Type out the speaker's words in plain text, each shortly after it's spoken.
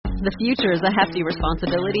The future is a hefty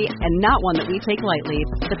responsibility and not one that we take lightly.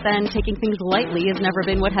 But then, taking things lightly has never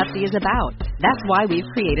been what Hefty is about. That's why we've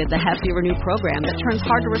created the Hefty Renew program that turns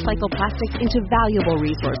hard-to-recycle plastics into valuable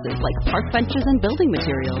resources like park benches and building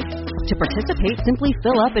materials. To participate, simply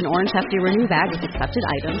fill up an orange Hefty Renew bag with accepted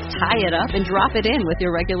items, tie it up, and drop it in with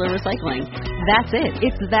your regular recycling. That's it.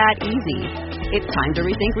 It's that easy. It's time to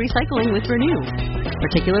rethink recycling with Renew.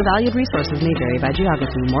 Particular valued resources may vary by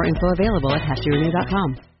geography. More info available at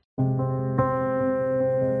heftyrenew.com.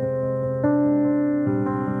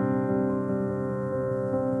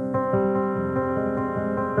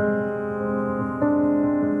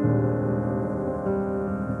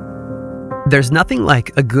 There's nothing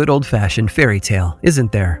like a good old-fashioned fairy tale,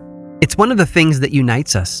 isn't there? It's one of the things that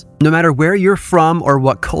unites us. No matter where you're from or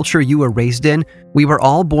what culture you were raised in, we were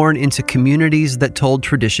all born into communities that told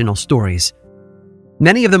traditional stories.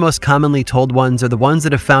 Many of the most commonly told ones are the ones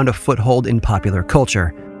that have found a foothold in popular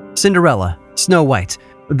culture. Cinderella, Snow White,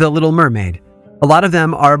 The Little Mermaid. A lot of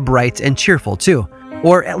them are bright and cheerful too,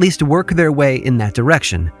 or at least work their way in that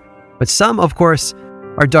direction. But some, of course,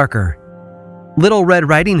 are darker. Little Red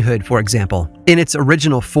Riding Hood, for example, in its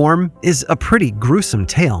original form, is a pretty gruesome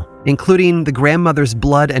tale, including the grandmother's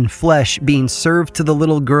blood and flesh being served to the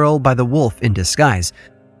little girl by the wolf in disguise,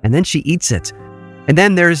 and then she eats it. And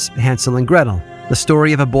then there's Hansel and Gretel, the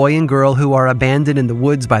story of a boy and girl who are abandoned in the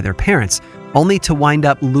woods by their parents, only to wind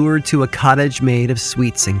up lured to a cottage made of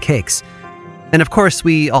sweets and cakes. And of course,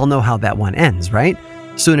 we all know how that one ends, right?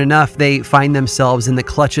 Soon enough, they find themselves in the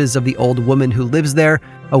clutches of the old woman who lives there,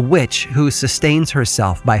 a witch who sustains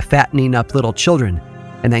herself by fattening up little children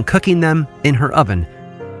and then cooking them in her oven.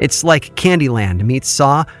 It's like Candyland meets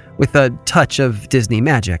Saw with a touch of Disney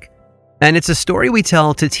magic. And it's a story we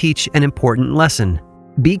tell to teach an important lesson.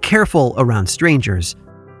 Be careful around strangers.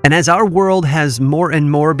 And as our world has more and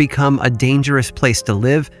more become a dangerous place to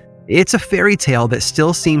live, it's a fairy tale that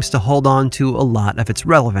still seems to hold on to a lot of its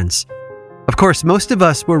relevance. Of course, most of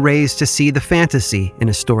us were raised to see the fantasy in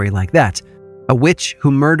a story like that. A witch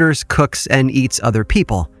who murders, cooks, and eats other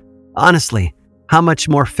people. Honestly, how much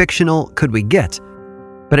more fictional could we get?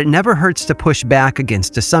 But it never hurts to push back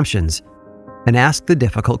against assumptions and ask the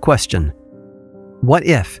difficult question. What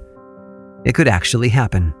if it could actually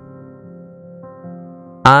happen?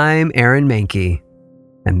 I'm Aaron Mahnke,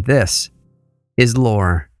 and this is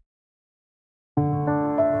Lore.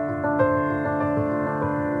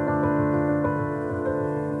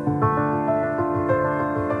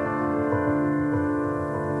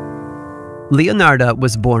 Leonarda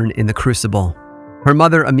was born in the Crucible. Her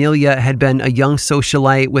mother, Amelia, had been a young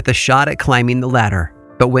socialite with a shot at climbing the ladder,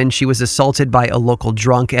 but when she was assaulted by a local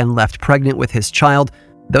drunk and left pregnant with his child,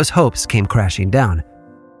 those hopes came crashing down.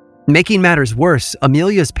 Making matters worse,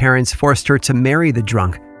 Amelia's parents forced her to marry the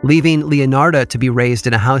drunk, leaving Leonarda to be raised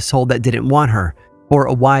in a household that didn't want her, for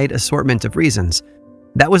a wide assortment of reasons.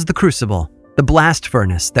 That was the Crucible, the blast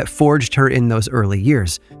furnace that forged her in those early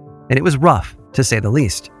years, and it was rough, to say the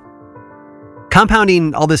least.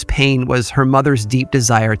 Compounding all this pain was her mother's deep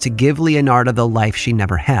desire to give Leonarda the life she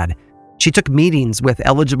never had. She took meetings with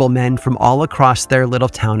eligible men from all across their little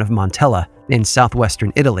town of Montella in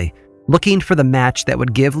southwestern Italy, looking for the match that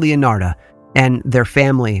would give Leonarda, and their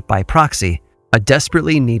family by proxy, a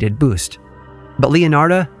desperately needed boost. But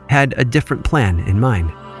Leonarda had a different plan in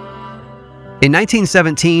mind. In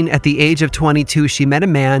 1917, at the age of 22, she met a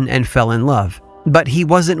man and fell in love, but he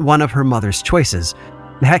wasn't one of her mother's choices.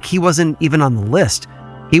 Heck, he wasn't even on the list.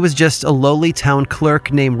 He was just a lowly town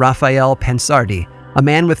clerk named Raphael Pensardi, a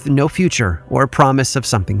man with no future or promise of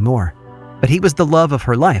something more. But he was the love of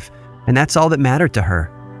her life, and that's all that mattered to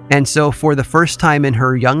her. And so for the first time in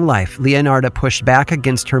her young life, Leonarda pushed back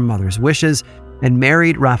against her mother's wishes and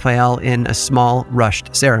married Raphael in a small,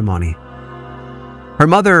 rushed ceremony. Her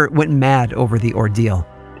mother went mad over the ordeal,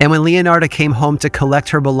 and when Leonarda came home to collect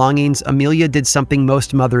her belongings, Amelia did something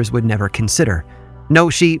most mothers would never consider. No,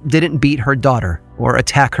 she didn't beat her daughter or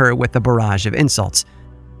attack her with a barrage of insults.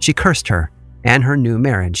 She cursed her and her new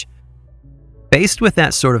marriage. Faced with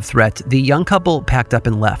that sort of threat, the young couple packed up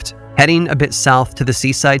and left, heading a bit south to the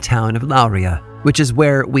seaside town of Lauria, which is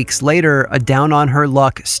where, weeks later, a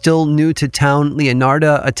down-on-her-luck, still new-to-town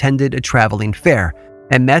Leonarda attended a traveling fair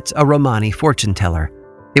and met a Romani fortune-teller.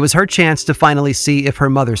 It was her chance to finally see if her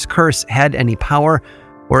mother's curse had any power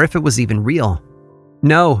or if it was even real.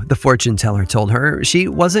 No, the fortune-teller told her, she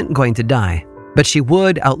wasn't going to die, but she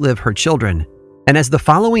would outlive her children. And as the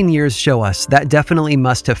following years show us, that definitely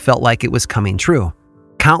must have felt like it was coming true.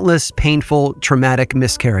 Countless painful, traumatic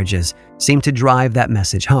miscarriages seemed to drive that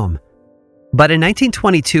message home. But in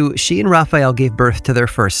 1922, she and Raphael gave birth to their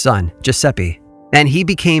first son, Giuseppe, and he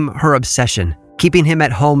became her obsession, keeping him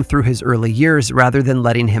at home through his early years rather than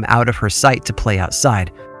letting him out of her sight to play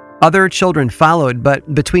outside. Other children followed,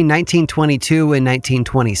 but between 1922 and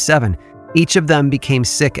 1927, each of them became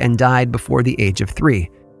sick and died before the age of 3.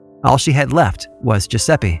 All she had left was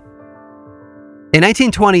Giuseppe. In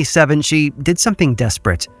 1927, she did something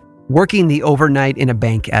desperate. Working the overnight in a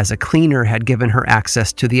bank as a cleaner had given her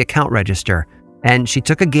access to the account register, and she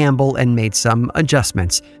took a gamble and made some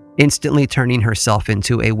adjustments, instantly turning herself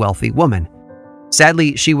into a wealthy woman.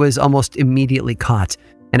 Sadly, she was almost immediately caught,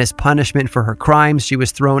 and as punishment for her crimes, she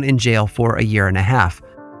was thrown in jail for a year and a half.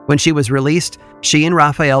 When she was released, she and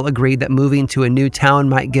Raphael agreed that moving to a new town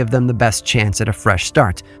might give them the best chance at a fresh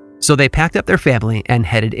start. So they packed up their family and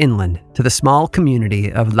headed inland to the small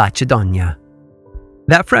community of La Cedogna.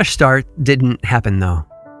 That fresh start didn't happen though.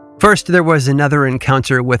 First, there was another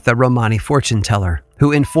encounter with the Romani fortune teller,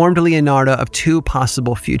 who informed Leonarda of 2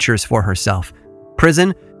 possible futures for herself: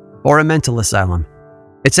 prison or a mental asylum.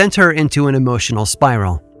 It sent her into an emotional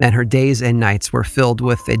spiral, and her days and nights were filled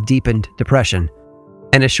with a deepened depression.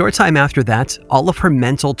 And a short time after that, all of her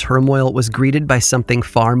mental turmoil was greeted by something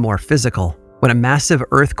far more physical, when a massive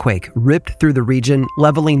earthquake ripped through the region,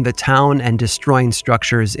 leveling the town and destroying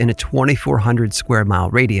structures in a 2,400 square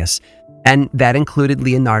mile radius. And that included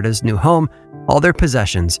Leonarda's new home, all their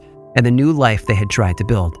possessions, and the new life they had tried to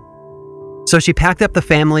build. So she packed up the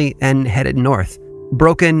family and headed north,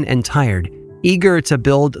 broken and tired, eager to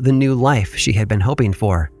build the new life she had been hoping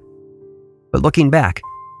for. But looking back,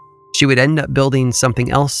 she would end up building something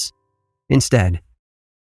else instead.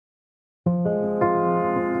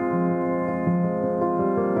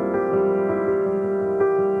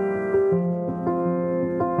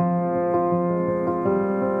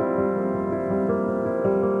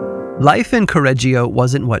 Life in Correggio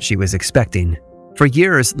wasn't what she was expecting. For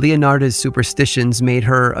years, Leonarda's superstitions made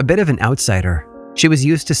her a bit of an outsider. She was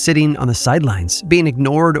used to sitting on the sidelines, being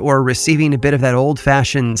ignored or receiving a bit of that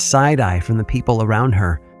old-fashioned side-eye from the people around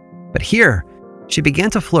her. But here, she began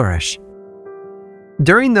to flourish.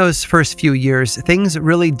 During those first few years, things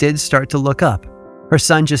really did start to look up. Her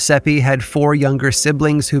son Giuseppe had 4 younger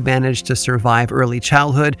siblings who managed to survive early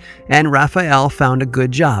childhood, and Raphael found a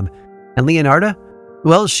good job. And Leonarda?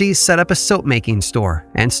 Well, she set up a soap-making store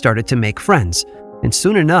and started to make friends, and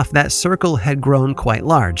soon enough that circle had grown quite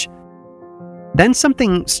large. Then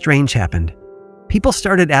something strange happened. People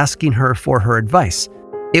started asking her for her advice.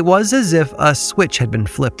 It was as if a switch had been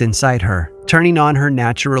flipped inside her, turning on her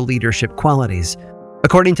natural leadership qualities.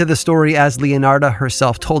 According to the story as Leonarda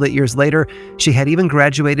herself told it years later, she had even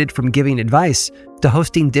graduated from giving advice to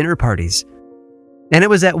hosting dinner parties. And it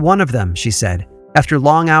was at one of them, she said, after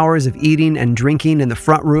long hours of eating and drinking in the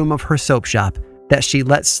front room of her soap shop, that she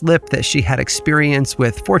let slip that she had experience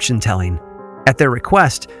with fortune-telling. At their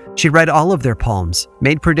request, she read all of their palms,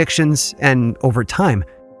 made predictions, and over time,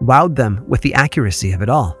 wowed them with the accuracy of it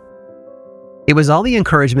all. It was all the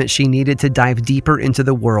encouragement she needed to dive deeper into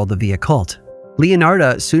the world of the occult.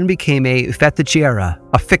 Leonarda soon became a fettucciera,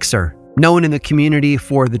 a fixer, known in the community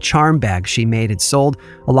for the charm bags she made and sold,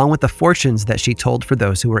 along with the fortunes that she told for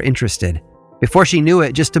those who were interested. Before she knew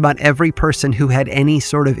it, just about every person who had any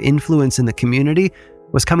sort of influence in the community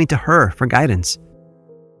was coming to her for guidance.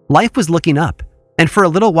 Life was looking up, and for a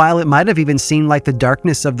little while it might have even seemed like the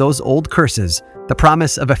darkness of those old curses, the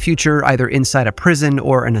promise of a future either inside a prison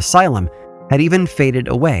or an asylum, had even faded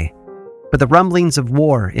away. But the rumblings of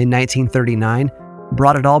war in 1939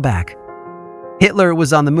 brought it all back. Hitler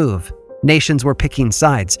was on the move. Nations were picking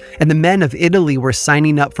sides, and the men of Italy were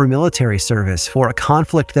signing up for military service for a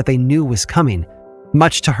conflict that they knew was coming.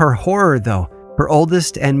 Much to her horror, though, her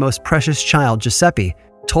oldest and most precious child, Giuseppe,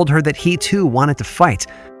 told her that he too wanted to fight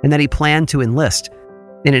and that he planned to enlist.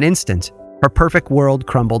 In an instant, her perfect world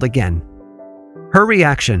crumbled again. Her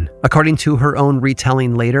reaction, according to her own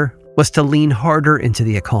retelling later, was to lean harder into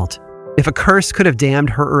the occult. If a curse could have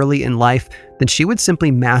damned her early in life, then she would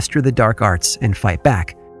simply master the dark arts and fight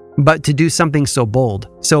back. But to do something so bold,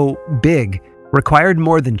 so big, required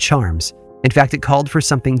more than charms. In fact, it called for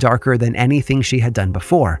something darker than anything she had done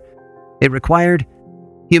before. It required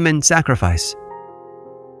human sacrifice.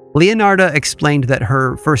 Leonarda explained that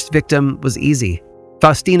her first victim was easy.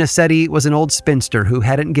 Faustina Seti was an old spinster who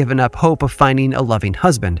hadn't given up hope of finding a loving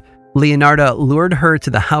husband. Leonarda lured her to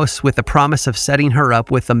the house with the promise of setting her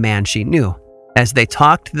up with a man she knew. As they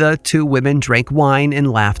talked, the 2 women drank wine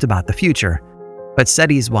and laughed about the future. But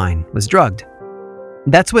Seti's wine was drugged.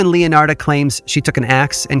 That's when Leonarda claims she took an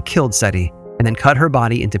axe and killed Seti, and then cut her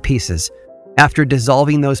body into pieces. After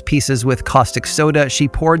dissolving those pieces with caustic soda, she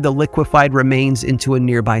poured the liquefied remains into a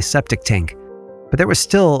nearby septic tank. But there was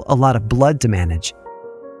still a lot of blood to manage.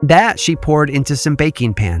 That she poured into some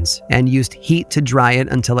baking pans and used heat to dry it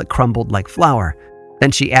until it crumbled like flour.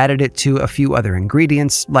 Then she added it to a few other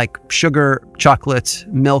ingredients like sugar, chocolate,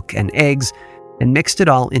 milk, and eggs, and mixed it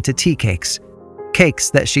all into tea cakes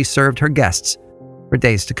that she served her guests for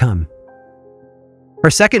days to come. Her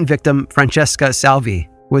second victim, Francesca Salvi,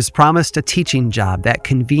 was promised a teaching job that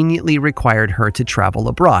conveniently required her to travel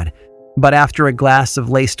abroad. But after a glass of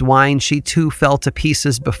laced wine, she too fell to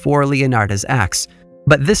pieces before Leonardo's axe.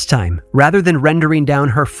 But this time, rather than rendering down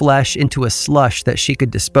her flesh into a slush that she could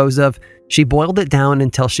dispose of, she boiled it down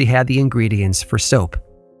until she had the ingredients for soap.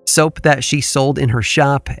 Soap that she sold in her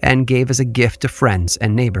shop and gave as a gift to friends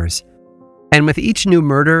and neighbors. And with each new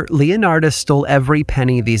murder, Leonardo stole every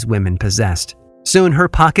penny these women possessed. Soon her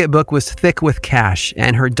pocketbook was thick with cash,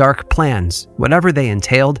 and her dark plans, whatever they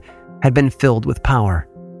entailed, had been filled with power.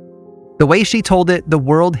 The way she told it, the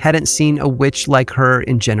world hadn't seen a witch like her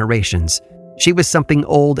in generations. She was something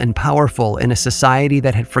old and powerful in a society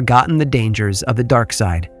that had forgotten the dangers of the dark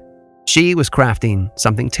side. She was crafting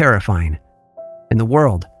something terrifying, and the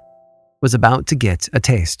world was about to get a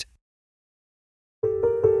taste.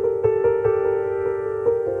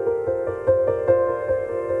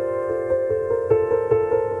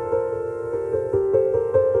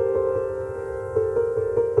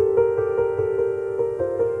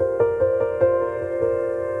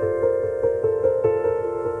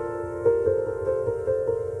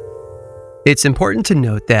 It's important to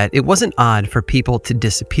note that it wasn't odd for people to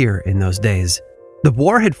disappear in those days. The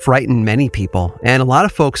war had frightened many people, and a lot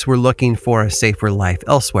of folks were looking for a safer life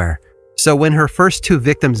elsewhere. So when her first two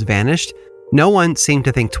victims vanished, no one seemed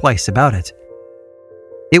to think twice about it.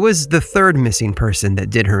 It was the third missing person that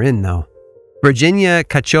did her in, though. Virginia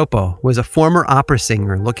Cacioppo was a former opera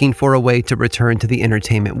singer looking for a way to return to the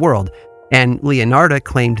entertainment world, and Leonardo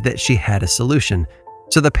claimed that she had a solution.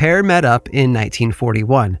 So the pair met up in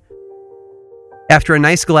 1941. After a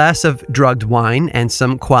nice glass of drugged wine and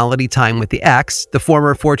some quality time with the axe, the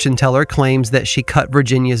former fortune teller claims that she cut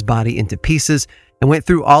Virginia's body into pieces and went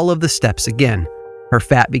through all of the steps again. Her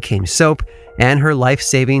fat became soap, and her life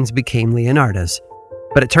savings became Leonardo's.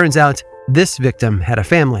 But it turns out this victim had a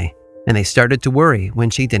family, and they started to worry when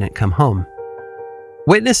she didn't come home.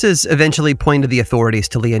 Witnesses eventually pointed the authorities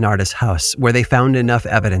to Leonardo's house, where they found enough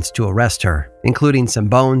evidence to arrest her, including some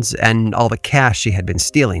bones and all the cash she had been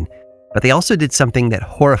stealing. But they also did something that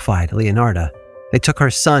horrified Leonardo. They took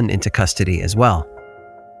her son into custody as well.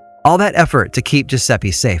 All that effort to keep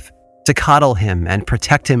Giuseppe safe, to coddle him and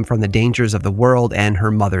protect him from the dangers of the world and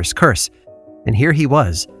her mother's curse. And here he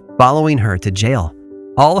was, following her to jail.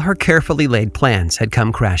 All her carefully laid plans had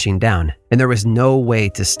come crashing down, and there was no way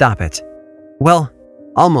to stop it. Well,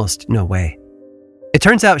 almost no way. It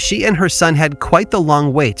turns out she and her son had quite the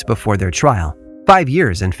long wait before their trial. 5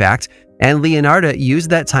 years, in fact, and Leonardo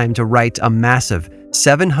used that time to write a massive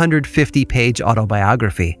 750-page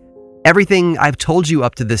autobiography. Everything I've told you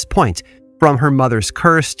up to this point, from her mother's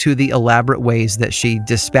curse to the elaborate ways that she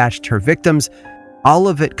dispatched her victims, all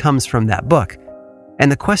of it comes from that book.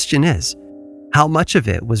 And the question is, how much of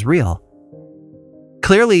it was real?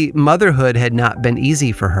 Clearly, motherhood had not been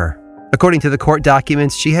easy for her. According to the court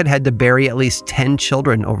documents, she had had to bury at least 10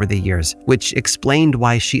 children over the years, which explained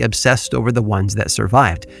why she obsessed over the ones that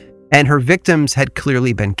survived. And her victims had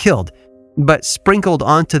clearly been killed. But sprinkled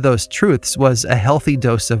onto those truths was a healthy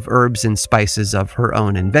dose of herbs and spices of her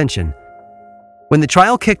own invention. When the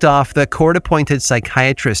trial kicked off, the court-appointed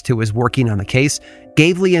psychiatrist who was working on the case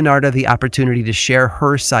gave Leonardo the opportunity to share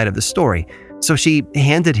her side of the story. So she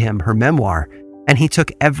handed him her memoir, and he took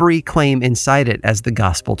every claim inside it as the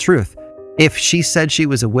gospel truth. If she said she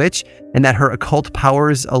was a witch and that her occult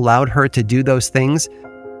powers allowed her to do those things,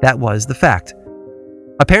 that was the fact.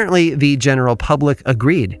 Apparently, the general public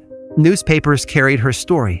agreed. Newspapers carried her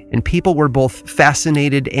story, and people were both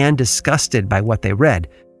fascinated and disgusted by what they read.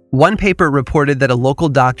 One paper reported that a local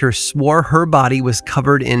doctor swore her body was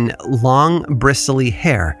covered in long, bristly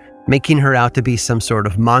hair, making her out to be some sort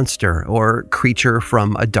of monster or creature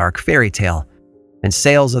from a dark fairy tale. And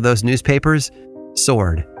sales of those newspapers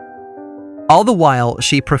soared. All the while,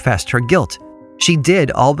 she professed her guilt. She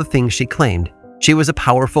did all the things she claimed. She was a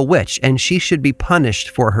powerful witch, and she should be punished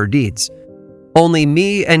for her deeds. "Only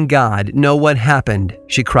me and God know what happened,"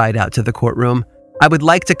 she cried out to the courtroom. "I would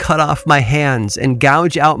like to cut off my hands and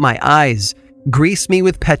gouge out my eyes, grease me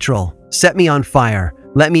with petrol, set me on fire,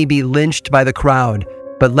 let me be lynched by the crowd,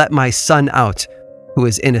 but let my son out, who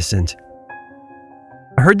is innocent."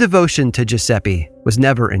 Her devotion to Giuseppe was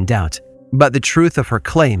never in doubt, but the truth of her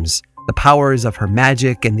claims, the powers of her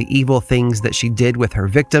magic, and the evil things that she did with her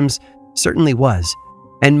victims certainly was.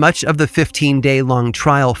 And much of the 15-day-long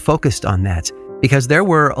trial focused on that. because there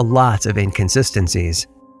were a lot of inconsistencies.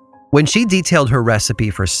 When she detailed her recipe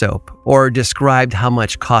for soap or described how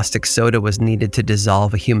much caustic soda was needed to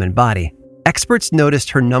dissolve a human body, experts noticed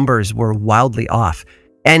her numbers were wildly off.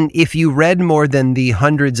 And if you read more than the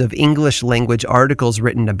hundreds of English language articles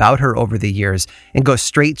written about her over the years and go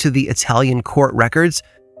straight to the Italian court records,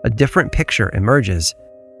 a different picture emerges.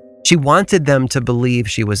 She wanted them to believe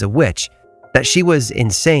she was a witch, that she was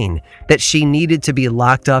insane, that she needed to be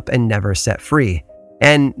locked up and never set free,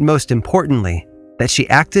 and most importantly, that she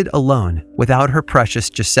acted alone without her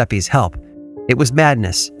precious Giuseppe's help. It was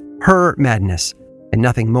madness, her madness, and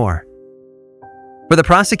nothing more. For the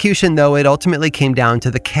prosecution, though, it ultimately came down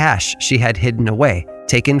to the cash she had hidden away,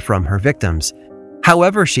 taken from her victims.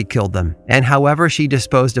 However she killed them, and however she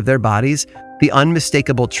disposed of their bodies, the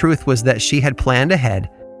unmistakable truth was that she had planned ahead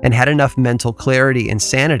and had enough mental clarity and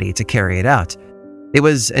sanity to carry it out. It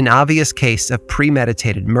was an obvious case of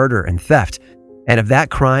premeditated murder and theft, and of that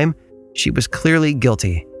crime, she was clearly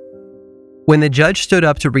guilty. When the judge stood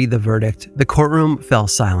up to read the verdict, the courtroom fell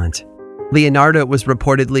silent. Leonarda was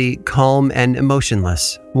reportedly calm and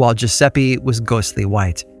emotionless, while Giuseppe was ghostly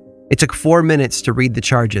white. It took 4 minutes to read the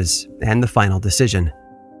charges and the final decision.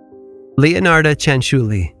 Leonarda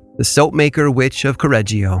Cianciulli, the soapmaker witch of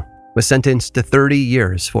Correggio, was sentenced to 30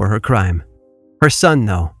 years for her crime. Her son,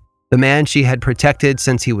 though, the man she had protected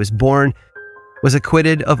since he was born, was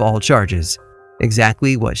acquitted of all charges.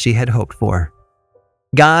 Exactly what she had hoped for.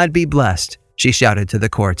 "God be blessed," she shouted to the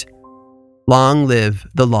court. "Long live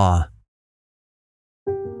the law."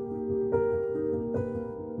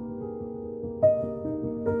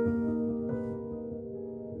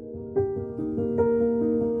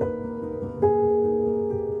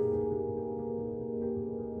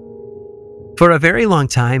 For a very long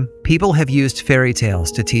time, people have used fairy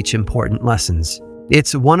tales to teach important lessons.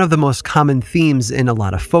 It's one of the most common themes in a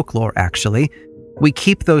lot of folklore, actually. We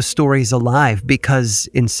keep those stories alive because,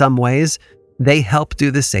 in some ways, they help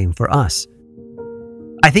do the same for us.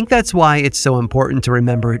 I think that's why it's so important to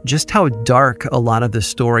remember just how dark a lot of the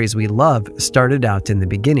stories we love started out in the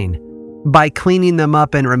beginning. By cleaning them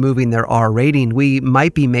up and removing their R rating, we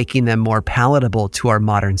might be making them more palatable to our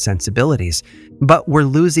modern sensibilities, but we're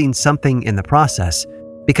losing something in the process,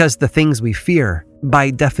 because the things we fear,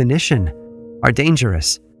 by definition, are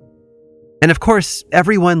dangerous. And of course,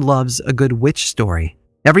 everyone loves a good witch story.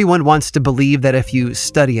 Everyone wants to believe that if you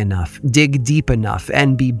study enough, dig deep enough,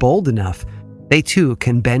 and be bold enough, they too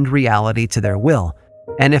can bend reality to their will.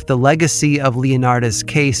 And if the legacy of Leonarda's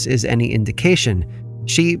case is any indication,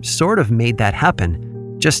 she sort of made that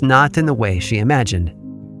happen, just not in the way she imagined.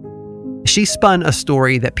 She spun a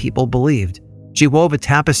story that people believed. She wove a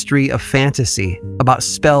tapestry of fantasy about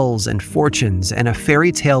spells and fortunes and a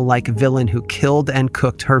fairy tale-like villain who killed and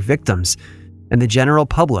cooked her victims, and the general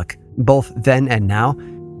public, both then and now,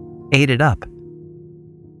 ate it up.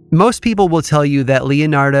 Most people will tell you that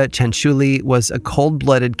Leonarda Cianciulli was a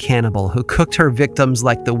cold-blooded cannibal who cooked her victims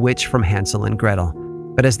like the witch from Hansel and Gretel.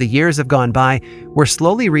 But as the years have gone by, we're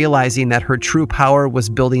slowly realizing that her true power was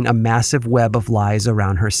building a massive web of lies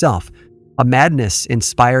around herself, a madness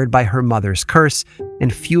inspired by her mother's curse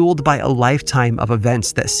and fueled by a lifetime of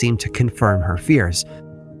events that seemed to confirm her fears.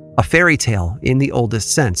 A fairy tale in the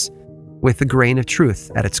oldest sense, with a grain of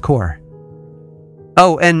truth at its core.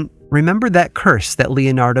 Oh, and remember that curse that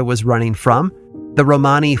Leonarda was running from? The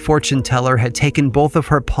Romani fortune teller had taken both of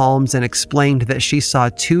her palms and explained that she saw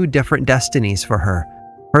 2 different destinies for her.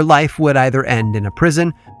 Her life would either end in a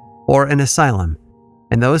prison or an asylum,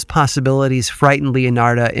 and those possibilities frightened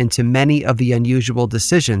Leonarda into many of the unusual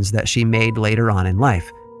decisions that she made later on in life.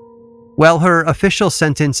 Well, her official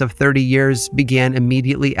sentence of 30 years began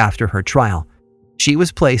immediately after her trial. She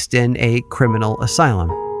was placed in a criminal asylum,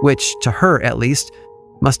 which, to her at least,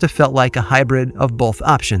 must have felt like a hybrid of both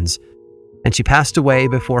options. And she passed away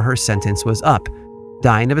before her sentence was up,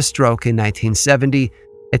 dying of a stroke in 1970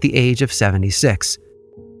 at the age of 76.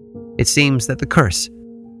 It seems that the curse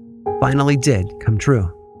finally did come true.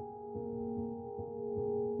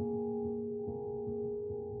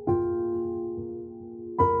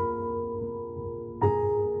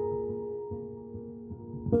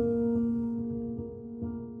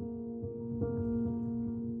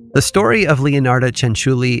 The story of Leonarda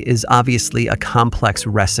Cianciulli is obviously a complex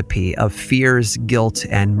recipe of fears, guilt,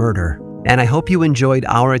 and murder, and I hope you enjoyed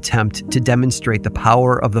our attempt to demonstrate the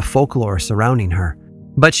power of the folklore surrounding her.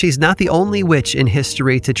 But she's not the only witch in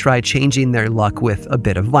history to try changing their luck with a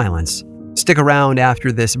bit of violence. Stick around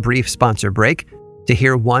after this brief sponsor break to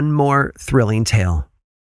hear one more thrilling tale.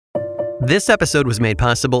 This episode was made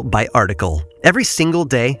possible by Article. Every single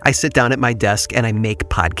day, I sit down at my desk and I make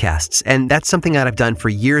podcasts, and that's something that I've done for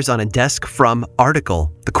years on a desk from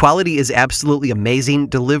Article. The quality is absolutely amazing,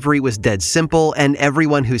 delivery was dead simple, and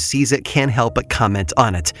everyone who sees it can't help but comment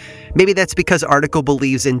on it. Maybe that's because Article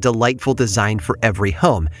believes in delightful design for every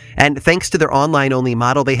home, and thanks to their online-only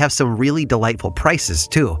model, they have some really delightful prices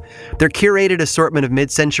too. Their curated assortment of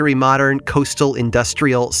mid-century modern, coastal,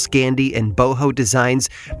 industrial, Scandi, and boho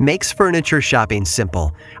designs makes furniture shopping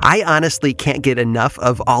simple. I honestly can't get enough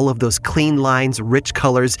of all of those clean lines, rich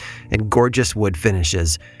colors, and gorgeous wood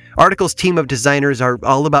finishes. Article's team of designers are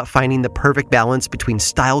all about finding the perfect balance between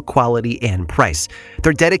style, quality, and price.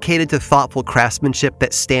 They're dedicated to thoughtful craftsmanship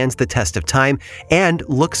that stands the test of time and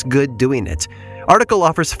looks good doing it. Article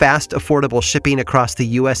offers fast, affordable shipping across the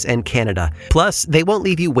US and Canada. Plus, they won't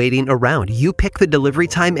leave you waiting around. You pick the delivery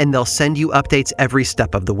time and they'll send you updates every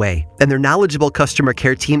step of the way. And their knowledgeable customer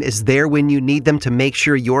care team is there when you need them to make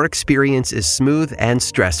sure your experience is smooth and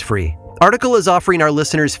stress-free. Article is offering our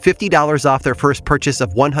listeners $50 off their first purchase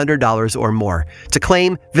of $100 or more. To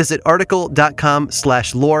claim, visit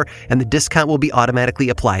article.com/lore and the discount will be automatically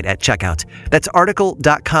applied at checkout. That's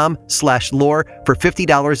article.com/lore for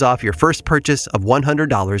 $50 off your first purchase of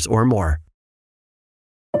 $100 or more.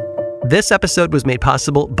 This episode was made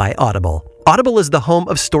possible by Audible. Audible is the home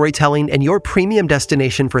of storytelling and your premium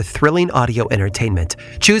destination for thrilling audio entertainment.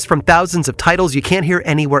 Choose from thousands of titles you can't hear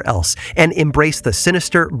anywhere else and embrace the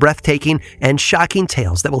sinister, breathtaking, and shocking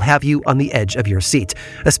tales that will have you on the edge of your seat,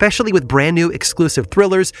 especially with brand new exclusive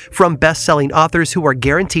thrillers from best-selling authors who are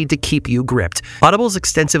guaranteed to keep you gripped. Audible's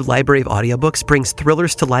extensive library of audiobooks brings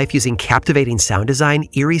thrillers to life using captivating sound design,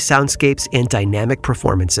 eerie soundscapes, and dynamic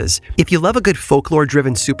performances. If you love a good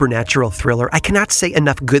folklore-driven supernatural thriller, I cannot say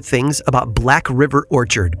enough good things about Black River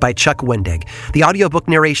Orchard by Chuck Wendig. The audiobook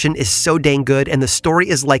narration is so dang good, and the story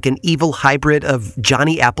is like an evil hybrid of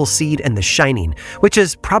Johnny Appleseed and The Shining, which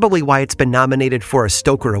is probably why it's been nominated for a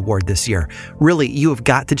Stoker Award this year. Really, you have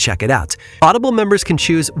got to check it out. Audible members can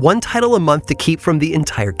choose one title a month to keep from the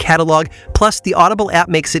entire catalog. Plus, the Audible app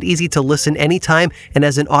makes it easy to listen anytime, and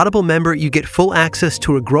as an Audible member, you get full access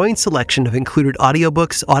to a growing selection of included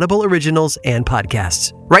audiobooks, Audible originals, and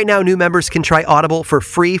podcasts. Right now, new members can try Audible for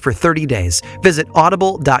free for 30 days. Visit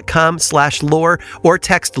audible.com/lore or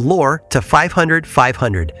text LORE to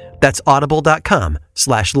 500-500. That's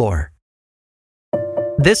audible.com/lore.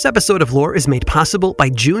 This episode of Lore is made possible by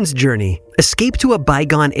June's Journey. Escape to a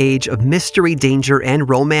bygone age of mystery, danger, and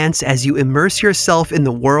romance as you immerse yourself in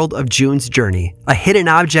the world of June's Journey, a hidden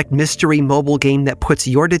object mystery mobile game that puts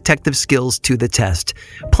your detective skills to the test.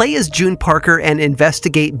 Play as June Parker and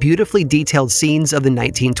investigate beautifully detailed scenes of the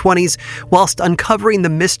 1920s whilst uncovering the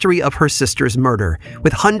mystery of her sister's murder.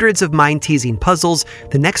 With hundreds of mind-teasing puzzles,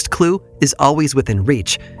 the next clue is always within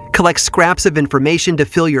reach. Collect scraps of information to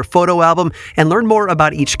fill your photo album and learn more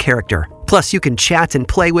about each character. Plus, you can chat and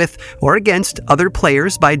play with or against other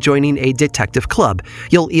players by joining a detective club.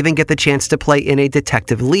 You'll even get the chance to play in a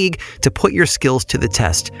detective league to put your skills to the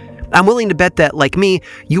test. I'm willing to bet that, like me,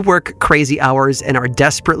 you work crazy hours and are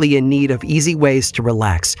desperately in need of easy ways to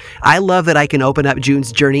relax. I love that I can open up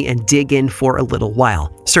June's Journey and dig in for a little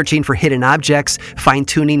while, searching for hidden objects,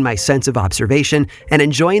 fine-tuning my sense of observation, and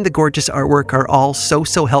enjoying the gorgeous artwork are all so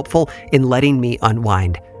helpful in letting me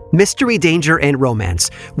unwind. Mystery, danger, and romance.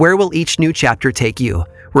 Where will each new chapter take you?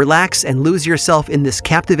 Relax and lose yourself in this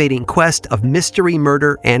captivating quest of mystery,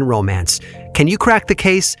 murder, and romance. Can you crack the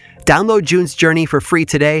case? Download June's Journey for free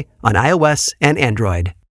today on iOS and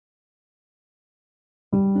Android.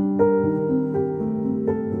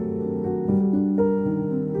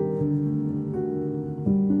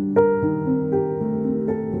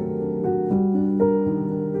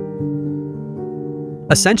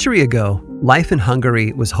 A century ago, life in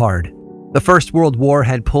Hungary was hard. The First World War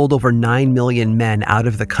had pulled over 9 million men out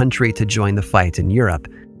of the country to join the fight in Europe,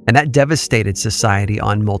 and that devastated society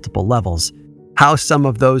on multiple levels. How some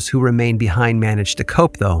of those who remained behind managed to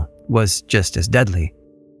cope, though, was just as deadly.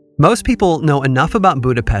 Most people know enough about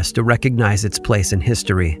Budapest to recognize its place in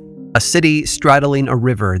history. A city straddling a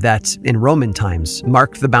river that, in Roman times,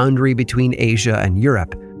 marked the boundary between Asia and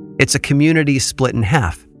Europe. It's a community split in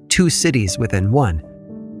half, 2 cities within one.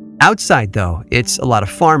 Outside, though, it's a lot of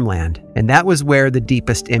farmland, and that was where the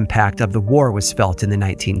deepest impact of the war was felt in the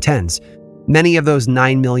 1910s. Many of those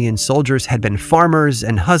 9 million soldiers had been farmers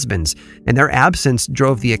and husbands, and their absence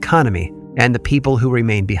drove the economy and the people who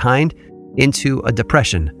remained behind into a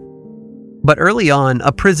depression. But early on,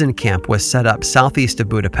 a prison camp was set up southeast of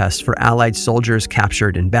Budapest for Allied soldiers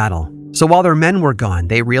captured in battle. So while their men were gone,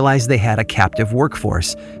 they realized they had a captive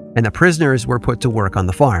workforce, and the prisoners were put to work on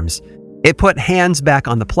the farms. It put hands back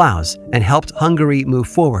on the plows and helped Hungary move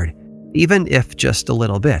forward. even if just a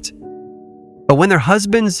little bit. But when their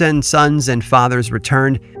husbands and sons and fathers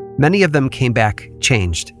returned, many of them came back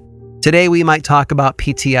changed. Today, we might talk about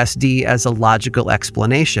PTSD as a logical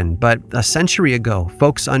explanation, but a century ago,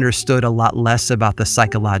 folks understood a lot less about the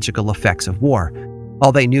psychological effects of war.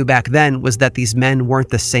 All they knew back then was that these men weren't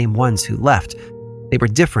the same ones who left. They were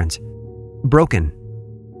different, broken.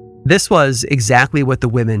 This was exactly what the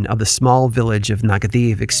women of the small village of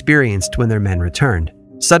Nagadev experienced when their men returned.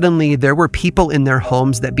 Suddenly, there were people in their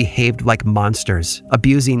homes that behaved like monsters,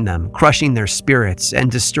 abusing them, crushing their spirits,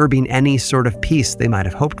 and disturbing any sort of peace they might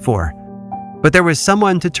have hoped for. But there was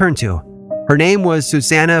someone to turn to. Her name was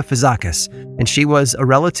Susanna Fazakas, and she was a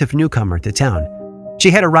relative newcomer to town.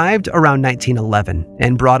 She had arrived around 1911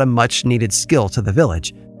 and brought a much-needed skill to the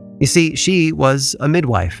village. You see, she was a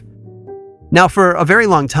midwife. Now, for a very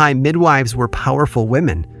long time, midwives were powerful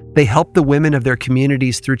women. They helped the women of their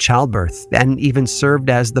communities through childbirth and even served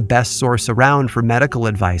as the best source around for medical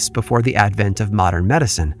advice before the advent of modern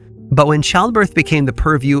medicine. But when childbirth became the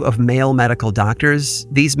purview of male medical doctors,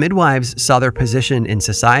 these midwives saw their position in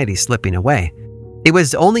society slipping away. It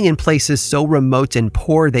was only in places so remote and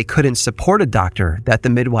poor they couldn't support a doctor that the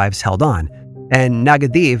midwives held on, and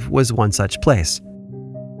Nagadev was one such place.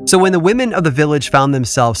 So when the women of the village found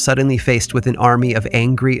themselves suddenly faced with an army of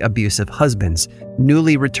angry, abusive husbands,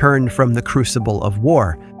 newly returned from the crucible of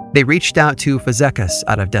war, they reached out to Fazakas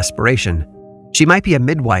out of desperation. She might be a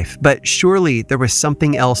midwife, but surely there was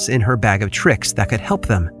something else in her bag of tricks that could help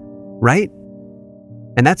them, right?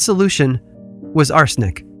 And that solution was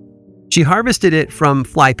arsenic. She harvested it from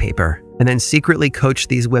flypaper and then secretly coached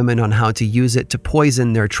these women on how to use it to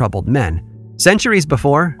poison their troubled men. Centuries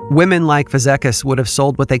before, women like Fazakas would have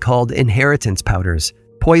sold what they called inheritance powders,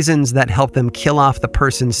 poisons that helped them kill off the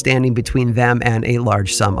person standing between them and a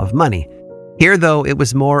large sum of money. Here, though, it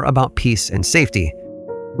was more about peace and safety.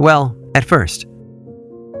 Well, at first.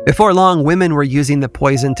 Before long, women were using the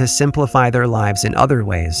poison to simplify their lives in other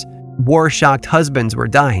ways. War-shocked husbands were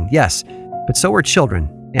dying, yes, but so were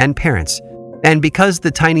children and parents. And because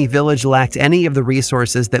the tiny village lacked any of the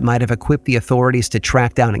resources that might have equipped the authorities to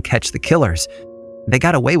track down and catch the killers, they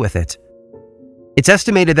got away with it. It's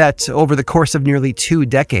estimated that over the course of nearly 2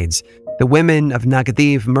 decades, the women of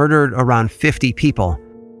Nagadev murdered around 50 people,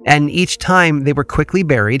 and each time they were quickly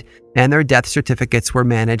buried and their death certificates were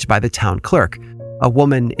managed by the town clerk, a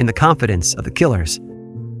woman in the confidence of the killers.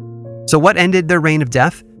 So what ended their reign of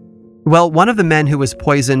death? Well, one of the men who was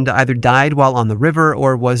poisoned either died while on the river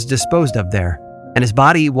or was disposed of there, and his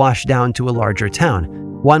body washed down to a larger town,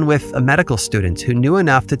 one with a medical student who knew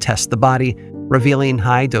enough to test the body, revealing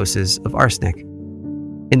high doses of arsenic.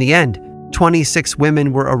 In the end, 26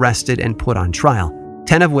 women were arrested and put on trial,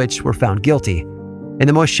 10 of which were found guilty. And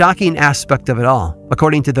the most shocking aspect of it all,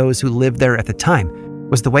 according to those who lived there at the time,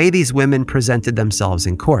 was the way these women presented themselves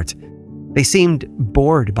in court. They seemed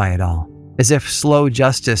bored by it all, as if slow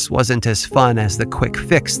justice wasn't as fun as the quick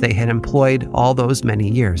fix they had employed all those many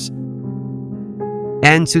years.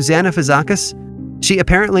 And Susanna Fazakas? She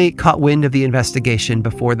apparently caught wind of the investigation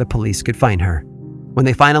before the police could find her. When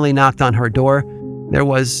they finally knocked on her door, there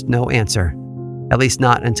was no answer, at least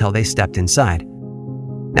not until they stepped inside.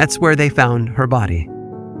 That's where they found her body.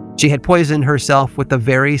 She had poisoned herself with the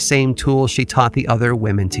very same tool she taught the other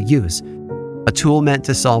women to use, a tool meant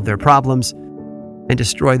to solve their problems and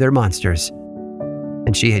destroy their monsters.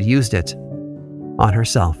 And she had used it on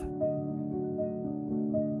herself.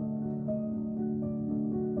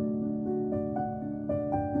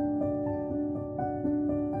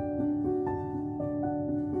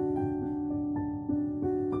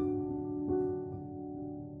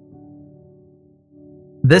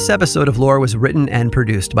 This episode of Lore was written and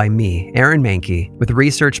produced by me, Aaron Mahnke, with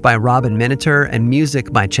research by Robin Miniter and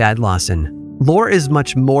music by Chad Lawson. Lore is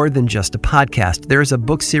much more than just a podcast. There is a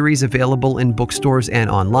book series available in bookstores and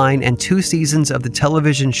online, and 2 seasons of the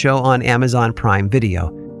television show on Amazon Prime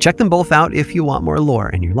Video. Check them both out if you want more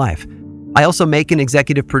lore in your life. I also make and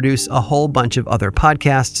executive produce a whole bunch of other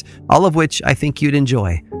podcasts, all of which I think you'd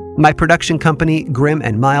enjoy. My production company, Grim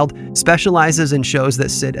and Mild, specializes in shows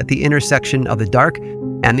that sit at the intersection of the dark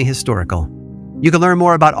and the historical. You can learn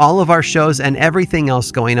more about all of our shows and everything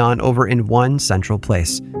else going on over in one central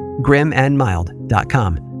place,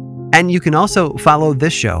 grimandmild.com. And you can also follow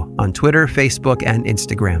this show on Twitter, Facebook, and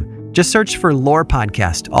Instagram. Just search for Lore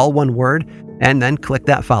Podcast, all one word, and then click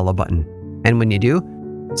that follow button. And when you do,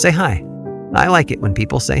 say hi. I like it when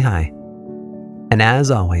people say hi. And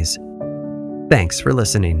as always, thanks for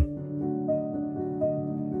listening.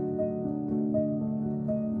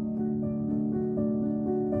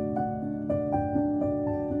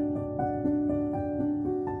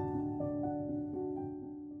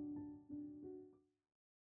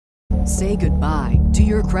 Say goodbye to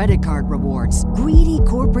your credit card rewards. Greedy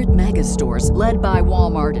corporate mega stores, led by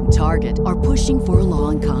Walmart and Target, are pushing for a law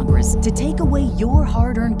in Congress to take away your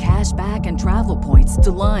hard-earned cash back and travel points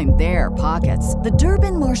to line their pockets. The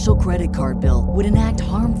Durbin-Marshall credit card bill would enact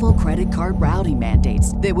harmful credit card routing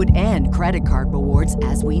mandates that would end credit card rewards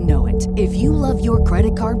as we know it. If you love your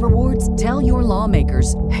credit card rewards, tell your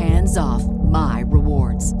lawmakers, hands off my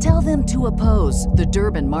rewards. Tell them to oppose the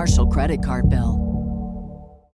Durbin-Marshall credit card bill.